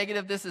 this is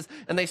negative,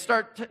 and they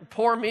start to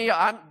pour me,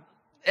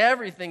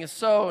 everything is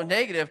so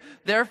negative,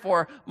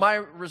 therefore my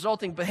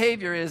resulting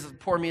behavior is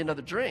pour me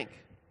another drink.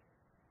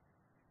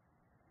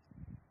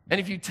 And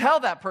if you tell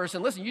that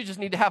person, listen, you just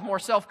need to have more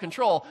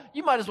self-control,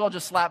 you might as well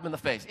just slap them in the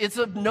face. It's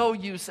of no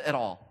use at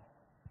all.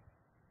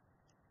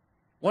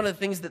 One of the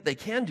things that they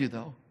can do,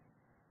 though,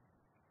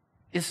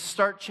 is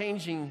start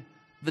changing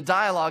the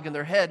dialogue in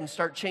their head and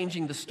start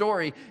changing the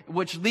story,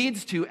 which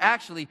leads to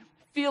actually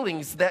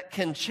feelings that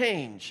can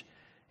change.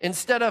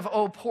 Instead of,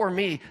 oh, poor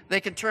me,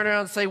 they can turn around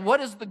and say, what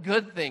is the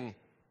good thing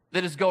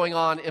that is going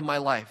on in my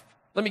life?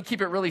 Let me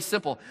keep it really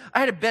simple. I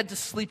had a bed to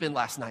sleep in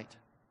last night.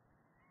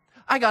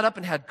 I got up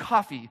and had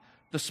coffee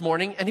this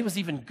morning, and it was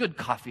even good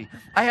coffee.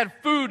 I had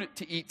food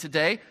to eat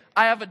today.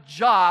 I have a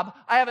job.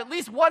 I have at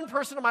least one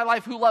person in my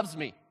life who loves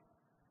me.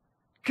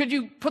 Could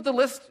you put the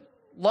list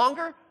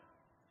longer?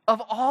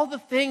 Of all the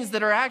things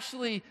that are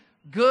actually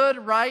good,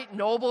 right,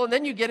 noble, and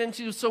then you get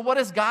into, so what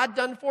has God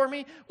done for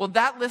me? Well,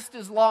 that list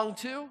is long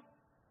too.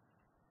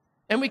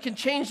 And we can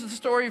change the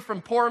story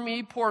from poor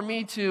me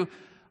to,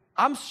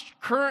 I'm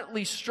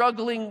currently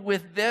struggling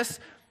with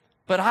this,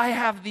 but I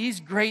have these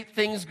great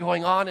things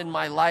going on in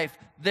my life.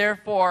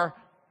 Therefore,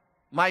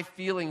 my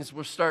feelings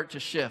will start to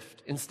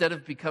shift. Instead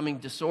of becoming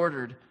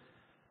disordered,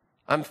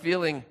 I'm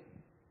feeling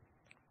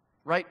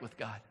right with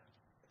God.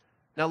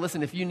 Now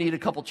listen, if you need a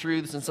couple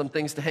truths and some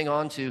things to hang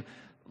on to,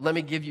 let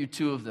me give you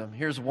two of them.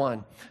 Here's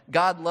one.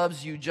 God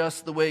loves you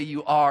just the way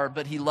you are,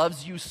 but he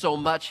loves you so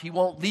much, he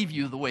won't leave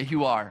you the way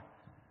you are.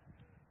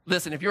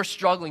 Listen, if you're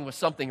struggling with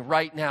something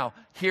right now,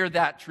 hear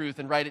that truth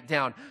and write it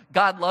down.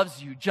 God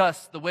loves you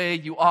just the way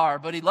you are,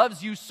 but he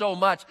loves you so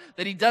much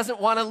that he doesn't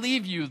want to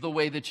leave you the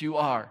way that you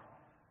are.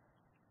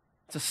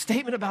 It's a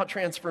statement about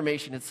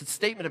transformation. It's a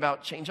statement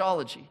about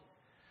changeology.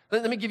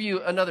 Let me give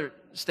you another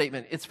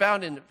statement. It's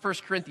found in 1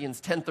 Corinthians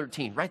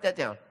 10:13. Write that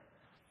down.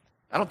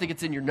 I don't think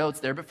it's in your notes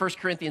there, but 1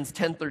 Corinthians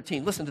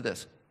 10:13. Listen to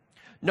this.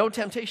 No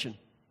temptation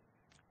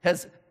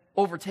has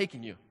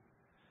overtaken you,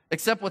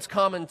 except what's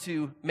common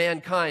to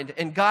mankind.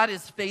 And God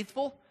is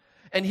faithful,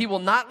 and he will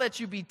not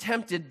let you be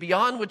tempted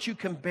beyond what you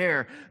can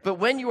bear. But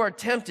when you are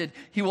tempted,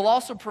 he will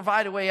also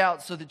provide a way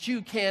out so that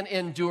you can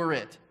endure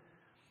it.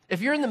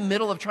 If you're in the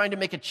middle of trying to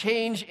make a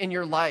change in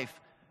your life,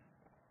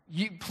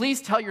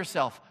 please tell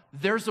yourself,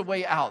 there's a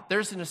way out.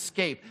 There's an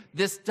escape.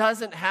 This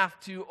doesn't have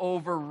to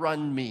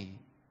overrun me.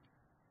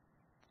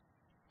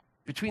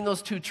 Between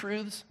those two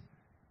truths,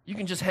 you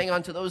can just hang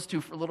on to those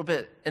two for a little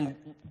bit and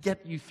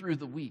get you through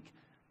the week.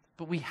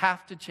 But we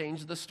have to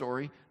change the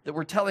story that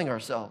we're telling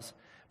ourselves.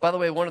 By the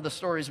way, one of the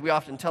stories we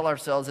often tell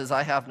ourselves is,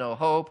 I have no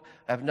hope,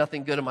 I have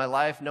nothing good in my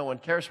life, no one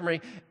cares for me,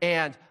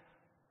 and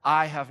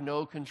I have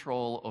no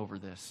control over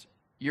this.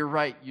 You're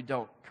right, you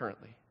don't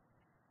currently.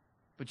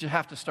 But you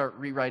have to start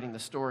rewriting the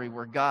story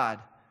where God,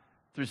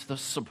 through the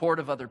support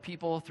of other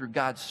people, through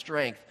God's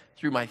strength,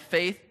 through my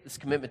faith, this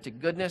commitment to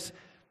goodness,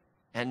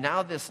 and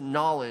now this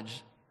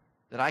knowledge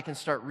that I can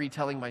start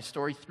retelling my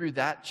story, through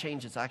that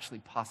change is actually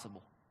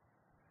possible.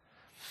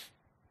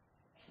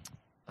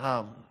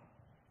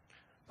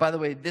 By the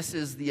way, this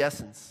is the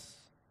essence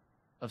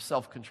of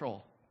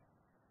self-control.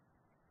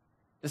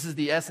 This is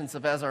the essence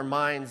of as our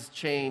minds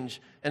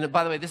change. And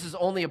by the way, this is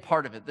only a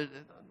part of it.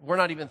 We're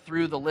not even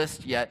through the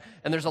list yet.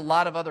 And there's a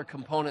lot of other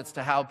components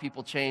to how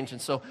people change.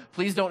 And so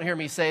please don't hear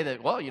me say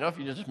that, well, if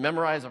you just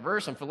memorize a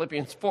verse in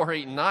Philippians 4,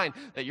 8, and 9,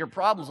 that your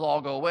problems will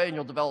all go away and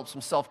you'll develop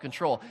some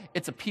self-control.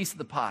 It's a piece of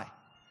the pie.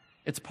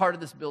 It's part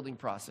of this building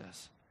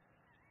process.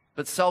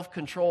 But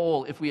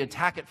self-control, if we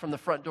attack it from the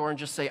front door and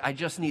just say, I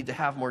just need to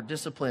have more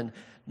discipline,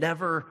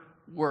 never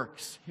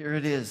works. Here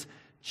it is.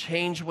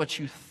 Change what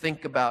you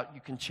think about.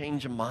 You can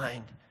change a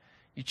mind.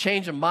 You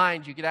change a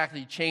mind, you can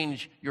actually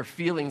change your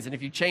feelings. And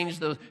if you change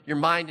your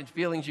mind and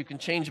feelings, you can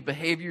change a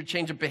behavior.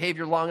 Change a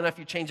behavior long enough,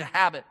 you change a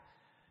habit.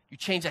 You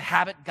change a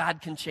habit,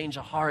 God can change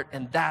a heart.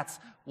 And that's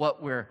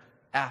what we're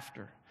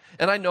after.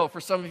 And I know for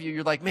some of you,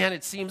 you're like, man,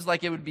 it seems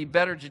like it would be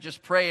better to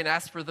just pray and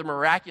ask for the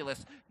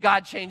miraculous.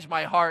 God, change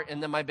my heart,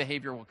 and then my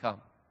behavior will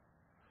come.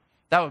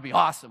 That would be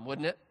awesome,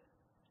 wouldn't it?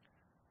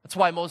 That's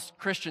why most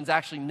Christians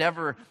actually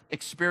never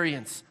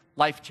experience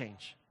life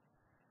change,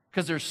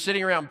 because they're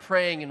sitting around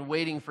praying and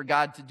waiting for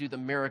God to do the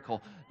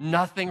miracle.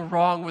 Nothing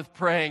wrong with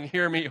praying.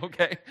 Hear me,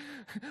 okay?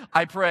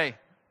 I pray.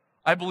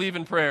 I believe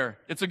in prayer.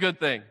 It's a good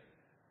thing.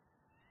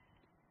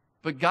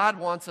 But God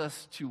wants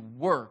us to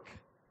work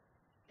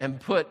and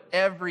put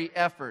every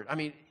effort.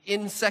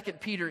 In 2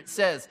 Peter it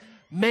says,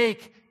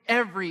 make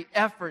every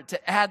effort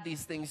to add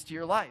these things to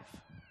your life.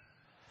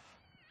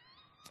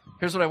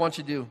 Here's what I want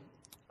you to do.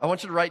 I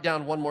want you to write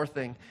down one more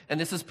thing, and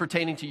this is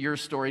pertaining to your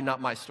story,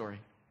 not my story.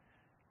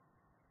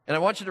 And I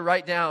want you to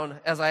write down,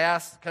 as I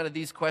ask kind of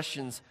these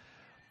questions,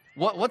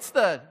 what's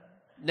the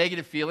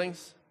negative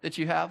feelings that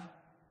you have?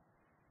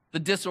 The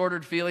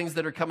disordered feelings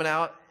that are coming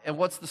out? And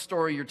what's the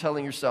story you're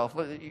telling yourself?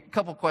 A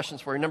couple questions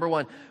for you. Number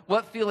one,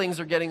 what feelings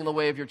are getting in the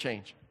way of your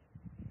change?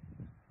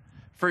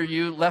 For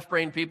you left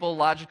brain people,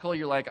 logical,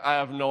 you're like, I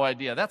have no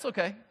idea. That's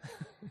okay.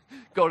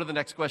 Go to the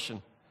next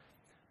question.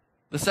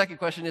 The second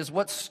question is,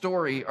 what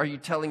story are you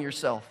telling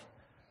yourself?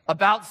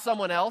 About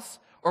someone else?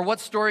 Or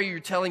what story are you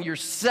telling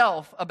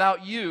yourself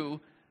about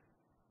you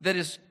that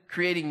is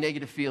creating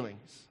negative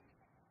feelings?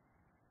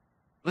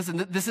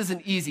 Listen, this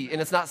isn't easy,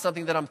 and it's not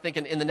something that I'm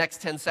thinking in the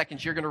next 10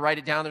 seconds you're going to write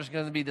it down. There's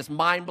going to be this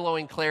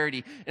mind-blowing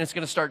clarity, and it's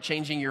going to start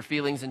changing your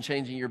feelings and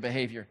changing your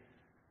behavior.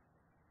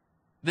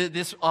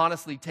 This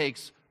honestly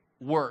takes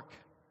work,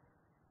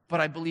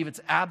 but I believe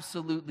it's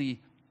absolutely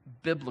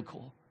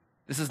biblical.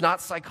 This is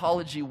not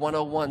Psychology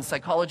 101.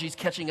 Psychology is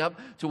catching up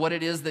to what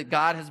it is that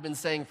God has been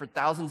saying for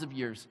thousands of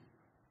years.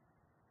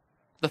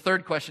 The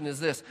third question is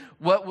this: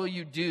 what will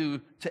you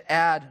do to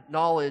add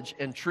knowledge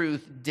and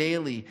truth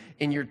daily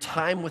in your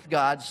time with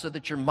God so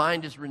that your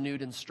mind is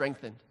renewed and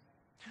strengthened?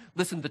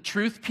 Listen, the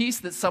truth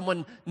piece that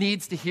someone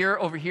needs to hear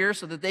over here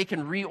so that they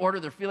can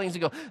reorder their feelings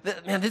and go,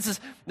 man, this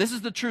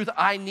is the truth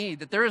I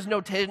need, that there is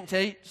no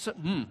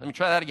temptation. Let me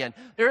try that again.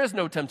 There is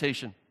no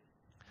temptation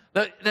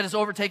that has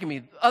overtaken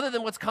me other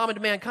than what's common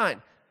to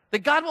mankind.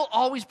 That God will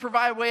always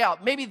provide a way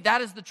out. Maybe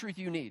that is the truth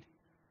you need.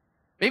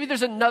 Maybe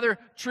there's another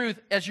truth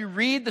as you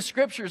read the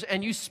scriptures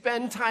and you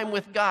spend time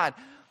with God.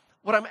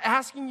 What I'm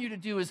asking you to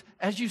do is,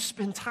 as you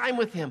spend time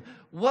with him,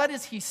 what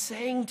is he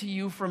saying to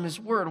you from his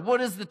word?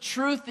 What is the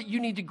truth that you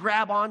need to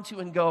grab onto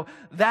and go,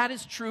 that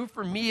is true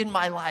for me in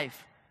my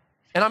life?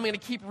 And I'm going to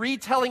keep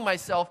retelling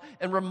myself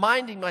and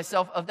reminding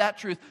myself of that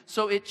truth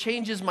so it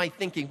changes my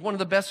thinking. One of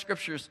the best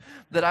scriptures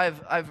that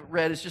I've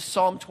read is just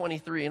Psalm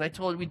 23. And I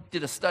told you, we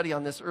did a study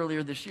on this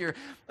earlier this year.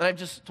 And I've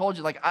just told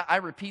you, like, I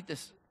repeat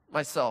this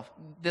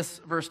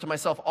verse to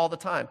myself all the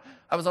time.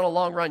 I was on a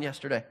long run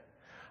yesterday.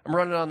 I'm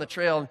running on the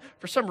trail. And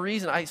for some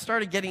reason, I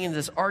started getting into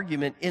this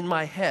argument in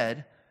my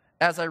head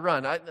as I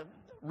run.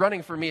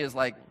 Running for me is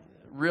like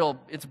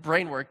it's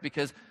brain work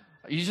because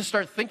you just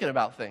start thinking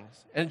about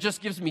things, and it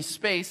just gives me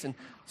space. And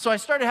so I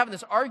started having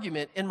this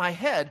argument in my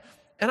head,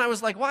 and I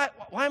was like, why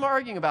am I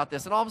arguing about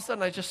this? And all of a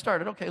sudden, I just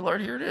started, okay,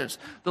 Lord, here it is.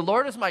 The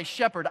Lord is my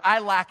shepherd. I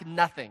lack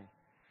nothing.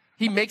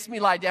 He makes me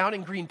lie down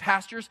in green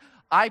pastures.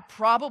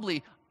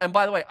 And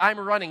by the way, I'm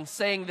running,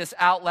 saying this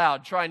out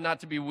loud, trying not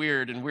to be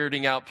weird and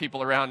weirding out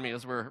people around me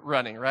as we're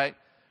running, right?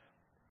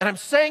 And I'm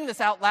saying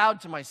this out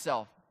loud to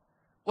myself.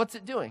 What's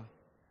it doing?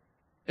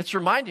 It's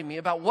reminding me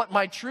about what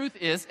my truth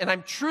is, and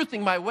I'm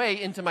truthing my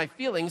way into my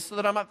feelings so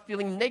that I'm not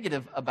feeling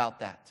negative about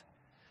that.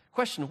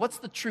 Question, what's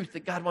the truth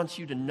that God wants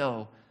you to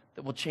know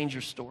that will change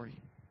your story?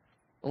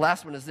 The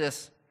last one is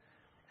this.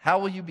 How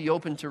will you be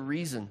open to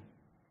reason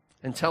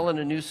and telling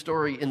a new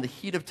story in the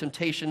heat of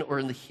temptation or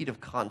in the heat of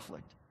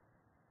conflict?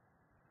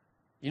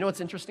 You know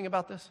what's interesting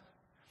about this?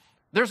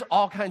 There's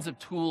all kinds of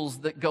tools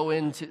that go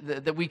into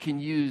that we can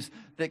use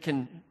that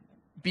can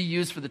be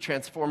used for the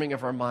transforming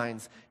of our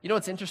minds. You know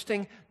what's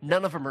interesting?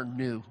 None of them are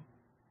new.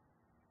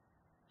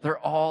 They're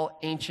all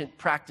ancient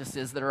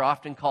practices that are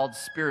often called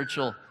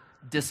spiritual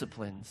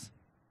disciplines.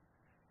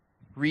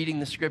 Reading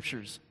the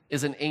scriptures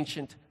is an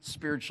ancient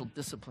spiritual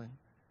discipline.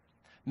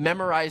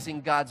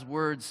 Memorizing God's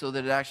word so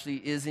that it actually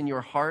is in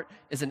your heart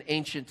is an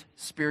ancient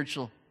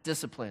spiritual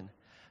discipline.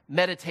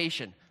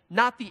 Meditation,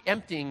 not the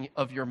emptying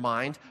of your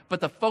mind,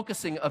 but the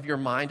focusing of your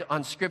mind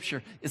on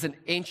scripture, is an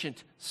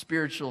ancient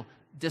spiritual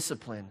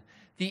discipline.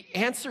 The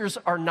answers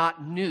are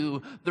not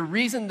new. The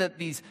reason that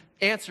these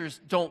answers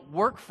don't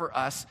work for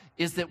us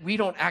is that we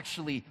don't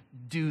actually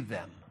do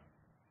them.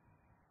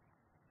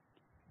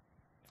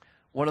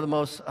 One of the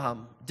most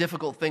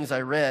difficult things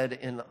I read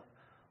in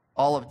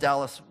all of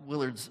Dallas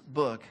Willard's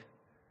book,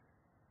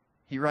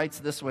 he writes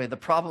this way: the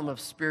problem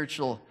of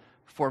spiritual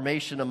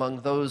formation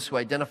among those who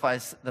identify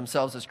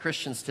themselves as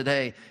Christians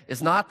today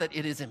is not that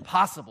it is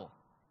impossible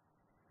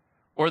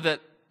or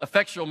that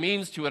effectual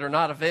means to it are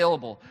not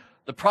available.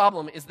 The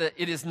problem is that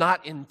it is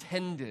not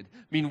intended.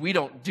 I mean, we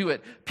don't do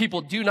it.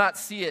 People do not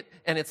see it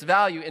and its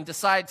value and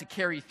decide to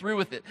carry through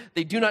with it.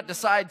 They do not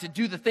decide to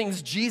do the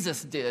things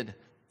Jesus did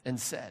and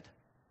said.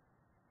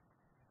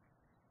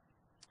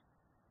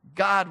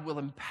 God will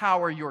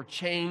empower your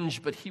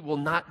change, but he will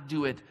not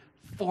do it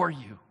for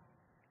you.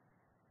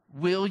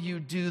 Will you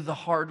do the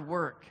hard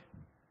work?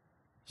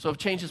 So if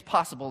change is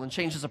possible, and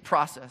change is a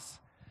process,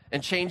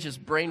 and change is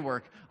brain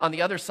work. On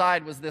the other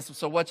side was this,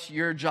 so what's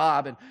your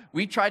job? And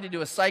we tried to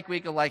do a psych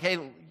week of like, hey,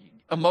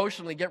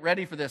 emotionally get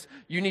ready for this.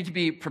 You need to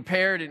be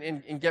prepared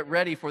and get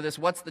ready for this.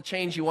 What's the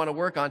change you want to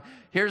work on?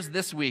 Here's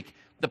this week.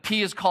 The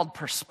P is called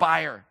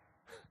perspire.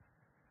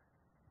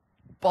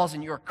 Ball's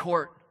in your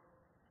court.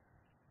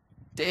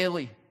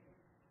 Daily,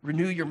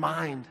 renew your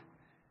mind.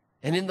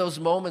 And in those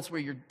moments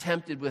where you're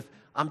tempted with,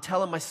 I'm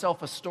telling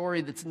myself a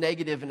story that's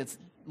negative and it's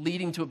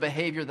leading to a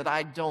behavior that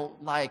I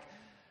don't like,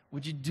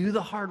 would you do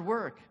the hard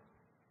work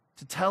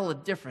to tell a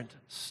different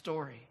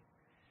story?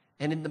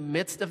 And in the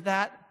midst of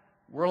that,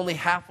 we're only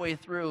halfway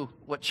through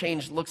what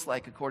change looks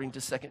like according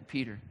to 2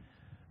 Peter.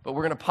 But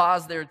we're going to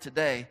pause there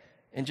today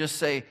and just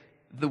say,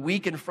 the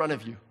week in front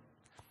of you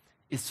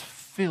is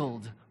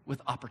filled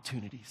with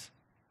opportunities.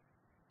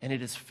 And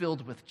it is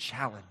filled with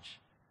challenge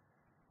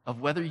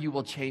of whether you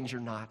will change or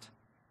not.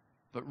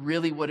 But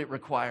really what it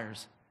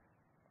requires,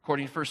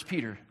 according to 1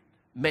 Peter,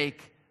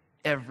 make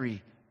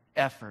every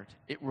effort.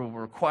 It will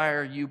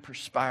require you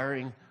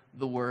perspiring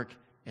the work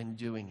and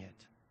doing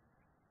it.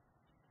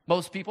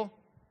 Most people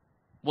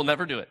will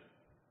never do it.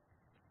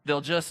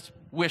 They'll just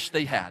wish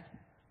they had.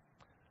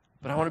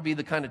 But I want to be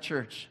the kind of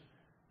church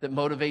that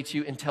motivates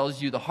you and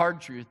tells you the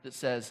hard truth that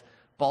says,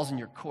 ball's in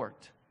your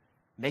court.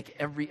 Make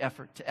every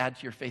effort to add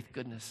to your faith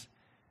goodness,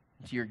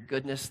 and to your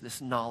goodness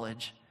this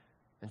knowledge,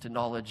 and to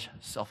knowledge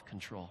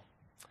self-control.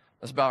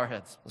 Let's bow our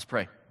heads. Let's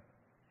pray.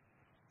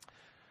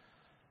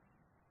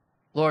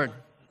 Lord,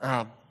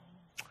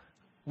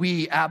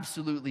 we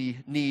absolutely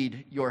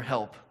need your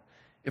help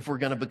if we're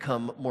going to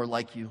become more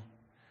like you.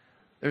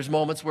 There's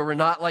moments where we're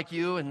not like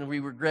you and we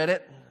regret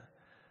it.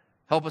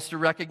 Help us to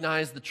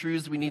recognize the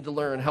truths we need to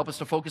learn. Help us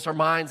to focus our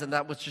minds on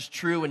that which is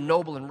true and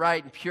noble and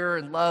right and pure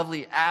and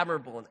lovely,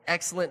 admirable and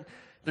excellent.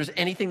 If there's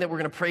anything that we're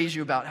going to praise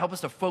you about, help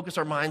us to focus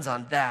our minds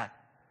on that.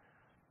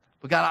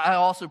 But God, I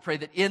also pray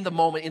that in the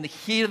moment, in the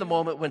heat of the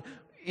moment, when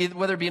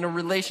whether it be in a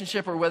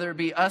relationship or whether it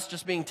be us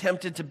just being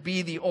tempted to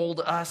be the old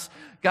us,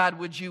 God,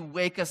 would you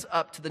wake us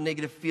up to the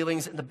negative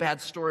feelings and the bad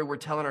story we're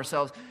telling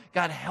ourselves?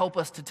 God, help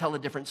us to tell a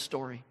different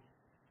story.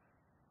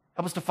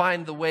 Help us to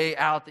find the way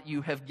out that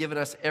you have given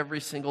us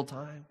every single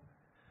time.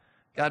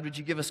 God, would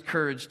you give us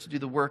courage to do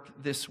the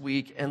work this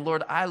week? And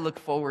Lord, I look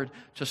forward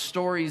to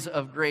stories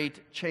of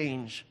great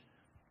change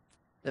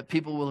that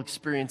people will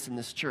experience in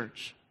this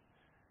church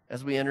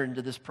as we enter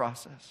into this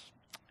process.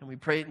 And we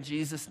pray it in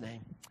Jesus'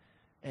 name.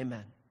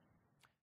 Amen.